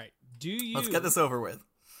 All right. Let's get this over with.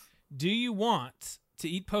 Do you want to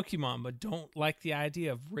eat Pokemon but don't like the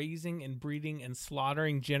idea of raising and breeding and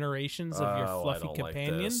slaughtering generations of your fluffy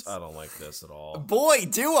companions? I don't like this at all. Boy,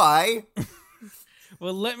 do I!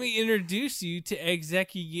 Well, let me introduce you to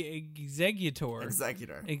Executor.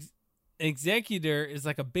 Executor. Executor is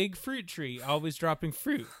like a big fruit tree, always dropping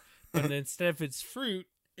fruit. But instead of its fruit,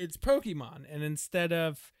 it's Pokemon. And instead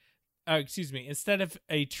of a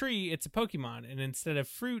tree, it's a Pokemon. And instead of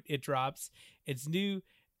fruit, it drops its new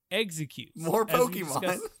Executes. More As we Pokemon.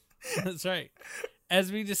 discussed- That's right.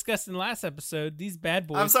 As we discussed in the last episode, these bad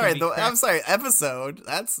boys. I'm sorry. can be Episode.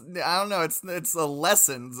 That's I don't know. It's a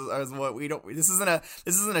lessons is what we don't. This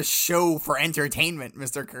isn't a show for entertainment,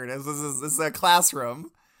 Mr. Curtis. This is a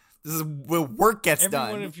classroom. This is where work gets Every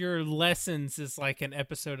done. one of your lessons is like an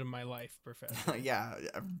episode of my life, Professor. yeah.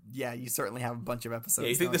 You certainly have a bunch of episodes. Yeah,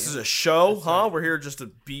 you think don't this is you? a show, That's huh? right. We're here just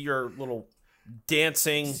to be your little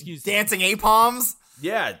dancing. Excuse me. dancing apoms?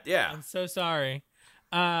 Yeah. I'm so sorry.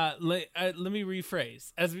 Let me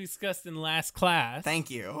rephrase. As we discussed in last class, Thank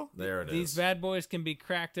you. There it is. these bad boys can be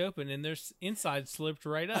cracked open and their inside slipped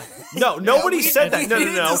right up. No, nobody we- said that. we No,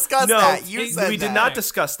 didn't no. discuss no. that. You said we did that. not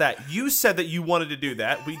discuss that. You said that you wanted to do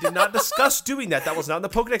that. We did not discuss doing that. That was not in the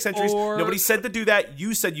Pokedex entries. Or- Nobody said to do that.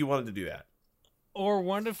 You said you wanted to do that. Or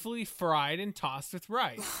wonderfully fried and tossed with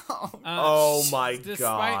rice. Oh my Despite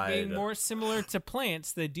God. being more similar to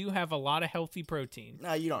plants, they do have a lot of healthy protein.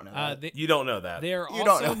 No, you don't know that. You don't know that. They are You don't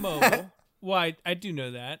also know. mobile. Well, I do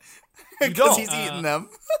know that. You Because don't. he's eating them.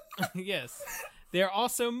 Yes, they are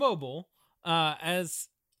also mobile, as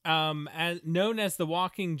known as the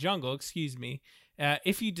walking jungle. Excuse me.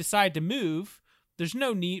 If you decide to move, there's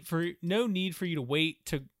no need for you to wait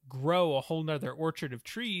to grow a whole nother orchard of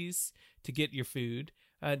trees to get your food.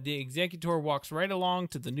 The Executor walks right along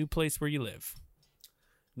to the new place where you live.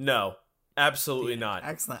 No, absolutely not.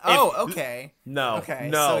 Excellent. If- Oh, okay. No. Okay.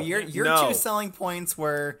 No. So your no. two selling points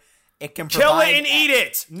were it can Kill provide it and eat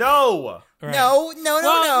it. No. Right. No,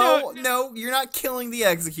 Well, no. You're not killing the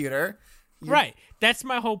executor. Right. That's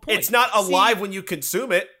my whole point. It's not See, alive when you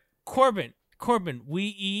consume it. Corbin, we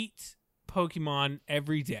eat Pokemon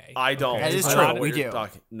every day. I don't. Okay? That is I true. don't know what We you're do.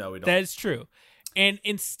 talking- No, we don't. That is true. And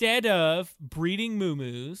instead of breeding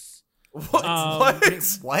moo-moos, What? Um, What?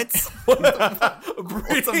 What?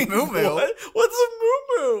 What's a moo-moo? What's a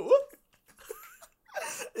moo-moo?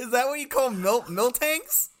 Is that what you call milk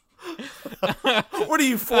tanks? What are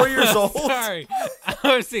you, 4 years old? Sorry.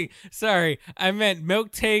 Sorry. I meant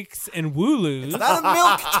milk takes and wooloos. It's not a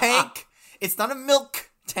milk tank. It's not a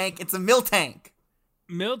milk tank. It's a mill tank.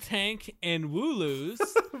 Miltank and wooloos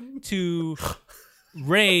to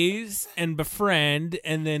raise and befriend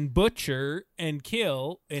and then butcher and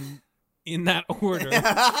kill in that order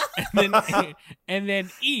and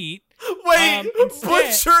then eat. Wait, Instead-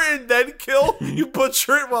 butcher and then kill? You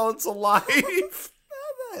butcher it while it's alive?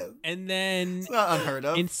 And then It's not unheard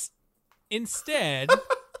of. instead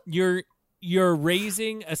you're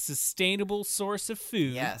raising a sustainable source of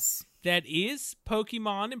food Yes. that is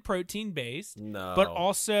Pokemon and protein based, No. but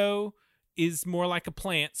also is more like a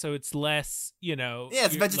plant, so it's less, Yeah,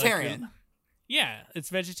 it's you're- vegetarian. yeah, it's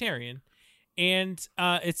vegetarian, and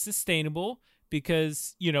it's sustainable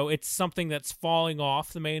because it's something that's falling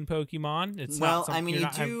off the main Pokemon. It's well, not I mean,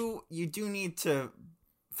 you you do need to,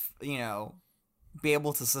 be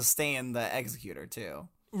able to sustain the Executor too.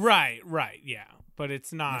 right, yeah, but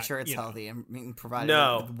it's not. Make sure it's healthy and provide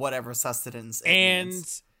No. with whatever sustenance it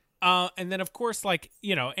needs. And then, of course,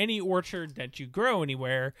 any orchard that you grow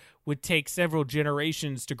anywhere would take several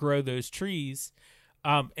generations to grow those trees.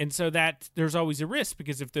 And so that there's always a risk,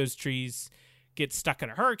 because if those trees get stuck in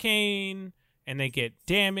a hurricane and they get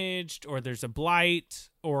damaged, or there's a blight,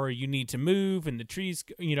 or you need to move and the trees,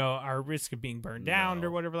 are at risk of being burned down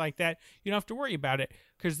or whatever like that, you don't have to worry about it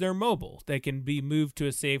because they're mobile. They can be moved to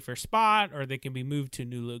a safer spot, or they can be moved to a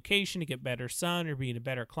new location to get better sun or be in a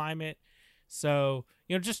better climate. So,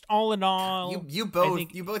 just all in all, you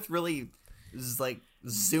both really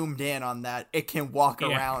zoomed in on that it can walk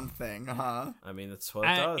around thing, huh? I mean, that's what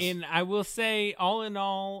it does. And I will say, all in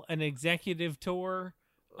all, an executive tour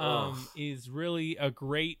is really a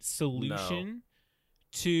great solution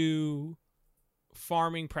to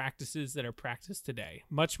farming practices that are practiced today.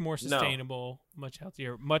 Much more sustainable, much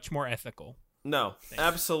healthier, much more ethical. No,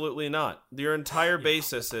 absolutely not. Your entire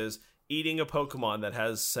basis is eating a Pokemon that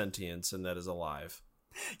has sentience and that is alive.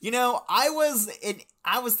 I was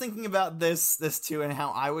thinking about this too, and how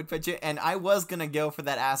I would pitch it, and I was gonna go for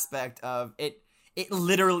that aspect of it. It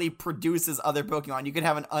literally produces other Pokemon. You could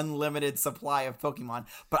have an unlimited supply of Pokemon,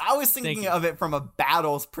 but I was thinking of it from a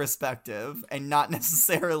battles perspective, and not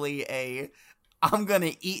necessarily I'm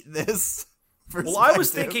gonna eat this perspective. Well, I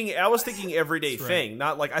was thinking everyday thing.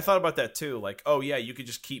 Not I thought about that too. Oh yeah, you could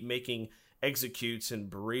just keep making executes and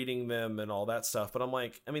breeding them and all that stuff, but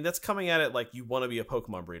I'm that's coming at it you want to be a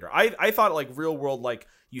Pokemon breeder. I thought real world,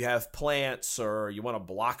 you have plants, or you want to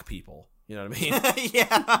block people, you know what I mean?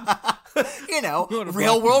 Yeah.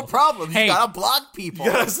 Real world problems. You gotta block people.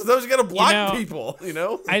 You gotta block people,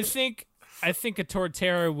 I think a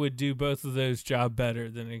Torterra would do both of those jobs better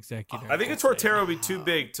than an Executor. I think a Torterra would be too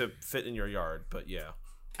big to fit in your yard, but yeah.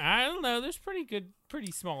 I don't know. There's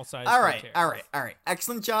pretty small size. All right.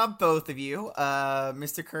 Excellent job, both of you.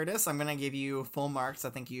 Mr. Curtis, I'm gonna give you full marks. I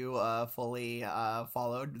think you fully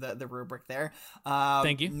followed the rubric there.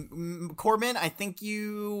 Thank you, Corbin. I think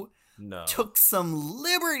you took some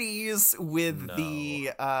liberties with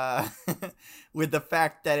the with the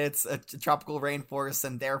fact that it's a tropical rainforest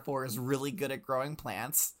and therefore is really good at growing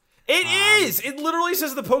plants. It is. It literally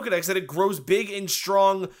says in the Pokedex that it grows big and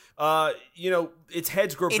strong. Its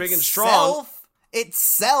heads grow big and strong.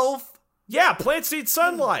 Itself. Yeah, plants need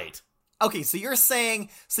sunlight. Okay, so you're saying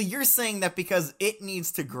that because it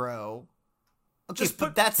needs to grow. Okay, just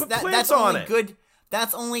put that's plants on only it. Good.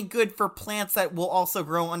 That's only good for plants that will also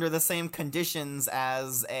grow under the same conditions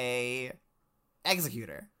as a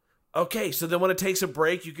Executor. Okay, so then when it takes a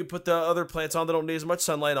break, you can put the other plants on that don't need as much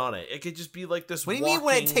sunlight on it. It could just be this. What do you mean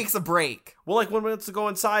when it takes a break? Well, when it wants to go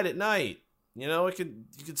inside at night. You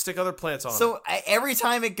could stick other plants on it. So every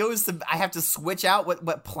time it goes to, I have to switch out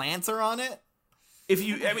what plants are on it?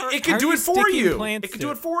 It could do it for you. It could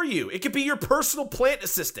do it for you. It could be your personal plant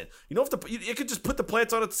assistant. You don't have to. It could just put the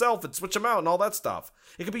plants on itself and switch them out and all that stuff.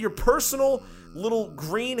 It could be your personal little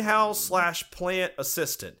greenhouse / plant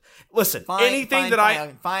assistant. Listen, Fine.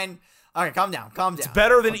 All right, calm down. It's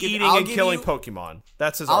better than eating and killing Pokemon.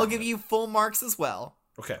 That's his. I'll give you full marks as well.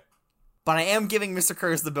 Okay. But I am giving Mr.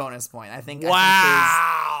 Curtis the bonus point. I think.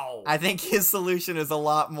 Wow. I think his solution is a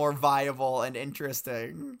lot more viable and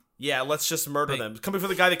interesting. Yeah, let's just murder them. Coming from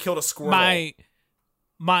the guy that killed a squirrel.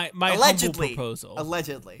 My allegedly, humble proposal.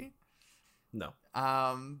 Allegedly. No.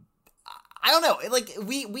 I don't know.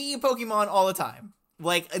 We eat Pokemon all the time.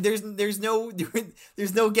 There's no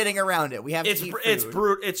getting around it. We have to eat food. It's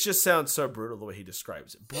brutal. It just sounds so brutal the way he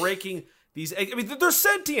describes it. Breaking these. I mean, they're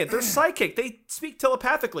sentient. They're psychic. They speak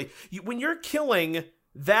telepathically. When you're killing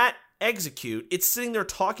that Execute, it's sitting there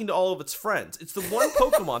talking to all of its friends. It's the one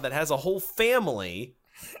Pokemon that has a whole family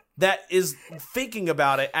that is thinking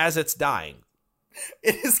about it as it's dying.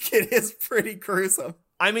 It is pretty gruesome.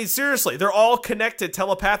 I mean, seriously, they're all connected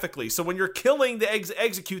telepathically. So when you're killing the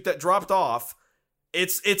Execute that dropped off,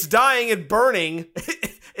 it's dying and burning.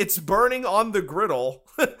 It's burning on the griddle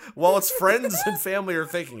while its friends and family are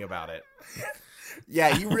thinking about it.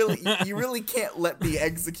 Yeah, you really can't let the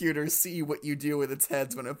Executor see what you do with its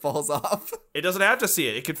heads when it falls off. It doesn't have to see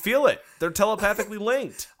it. It can feel it. They're telepathically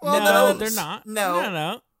linked. Well, no, they're not.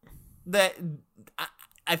 No. That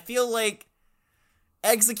I feel like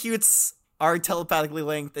Executes are telepathically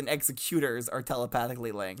linked and Executors are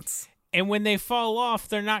telepathically linked. And when they fall off,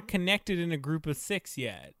 they're not connected in a group of 6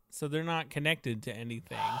 yet. So they're not connected to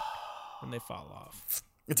anything when they fall off.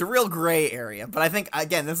 It's a real gray area, but I think,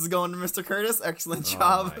 again, this is going to Mr. Curtis. Excellent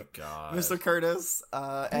job, Oh my god. Mr. Curtis.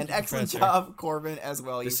 And you, excellent Professor. job, Corbin, as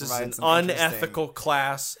well. This you is provided an some unethical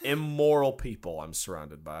class, immoral people I'm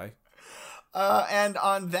surrounded by. And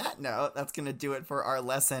on that note, that's going to do it for our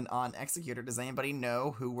lesson on Executor. Does anybody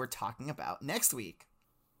know who we're talking about next week?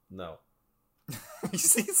 No.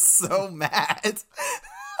 He's so mad.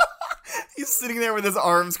 He's sitting there with his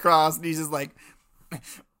arms crossed, and he's just like,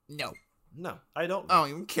 no. No, I don't. I don't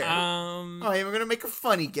even care. Um, I'm even gonna make a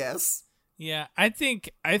funny guess. yeah, I think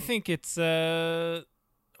it's oh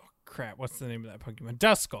crap, what's the name of that Pokemon?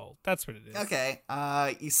 Duskull. That's what it is. Okay.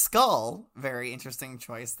 Skull. Very interesting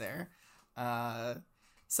choice there.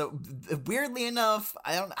 So weirdly enough,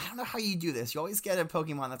 I don't know how you do this. You always get a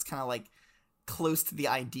Pokemon that's kind of like close to the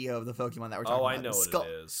idea of the Pokemon that we're talking about. I know what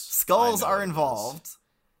it is. Skulls I know are what it involved.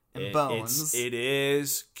 And is. bones. It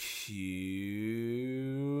is Cubchoo.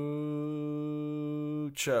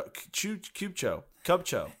 Cubchoo.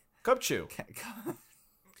 Cubchoo.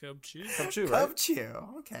 Cubchoo, right?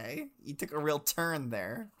 Cubchoo. Okay. You took a real turn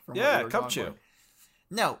there. From Yeah, what you were going Cubchoo. for.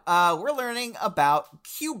 No, we're learning about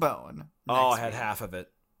Cubone. Oh, I next had week. half of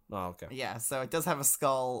it. Oh, okay. Yeah, so it does have a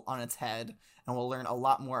skull on its head, and we'll learn a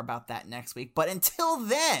lot more about that next week. But until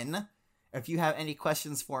then, if you have any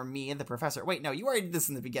questions for me and the professor... Wait, no, you already did this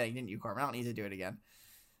in the beginning, didn't you, Corbin? I don't need to do it again.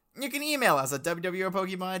 You can email us at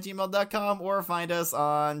www.pokemon@gmail.com or find us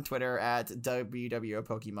on Twitter at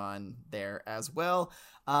www.pokemon there as well.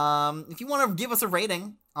 If you want to give us a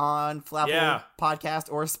rating on Flapple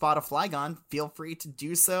Podcast or Spot of Flygon, feel free to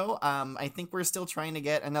do so. I think we're still trying to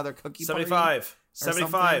get another cookie party. 75.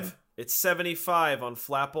 something. It's 75 on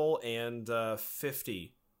Flapple and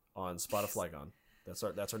 50 on Spot of Flygon. That's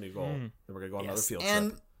our new goal. Then we're gonna go on another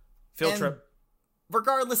field trip.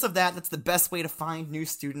 Regardless of that, that's the best way to find new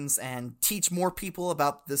students and teach more people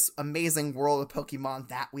about this amazing world of Pokemon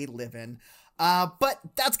that we live in. But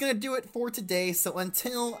that's going to do it for today. So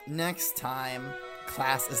until next time,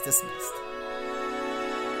 class is dismissed.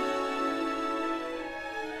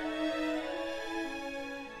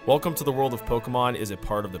 Welcome to the World of Pokemon is a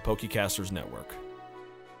part of the Pokecasters Network.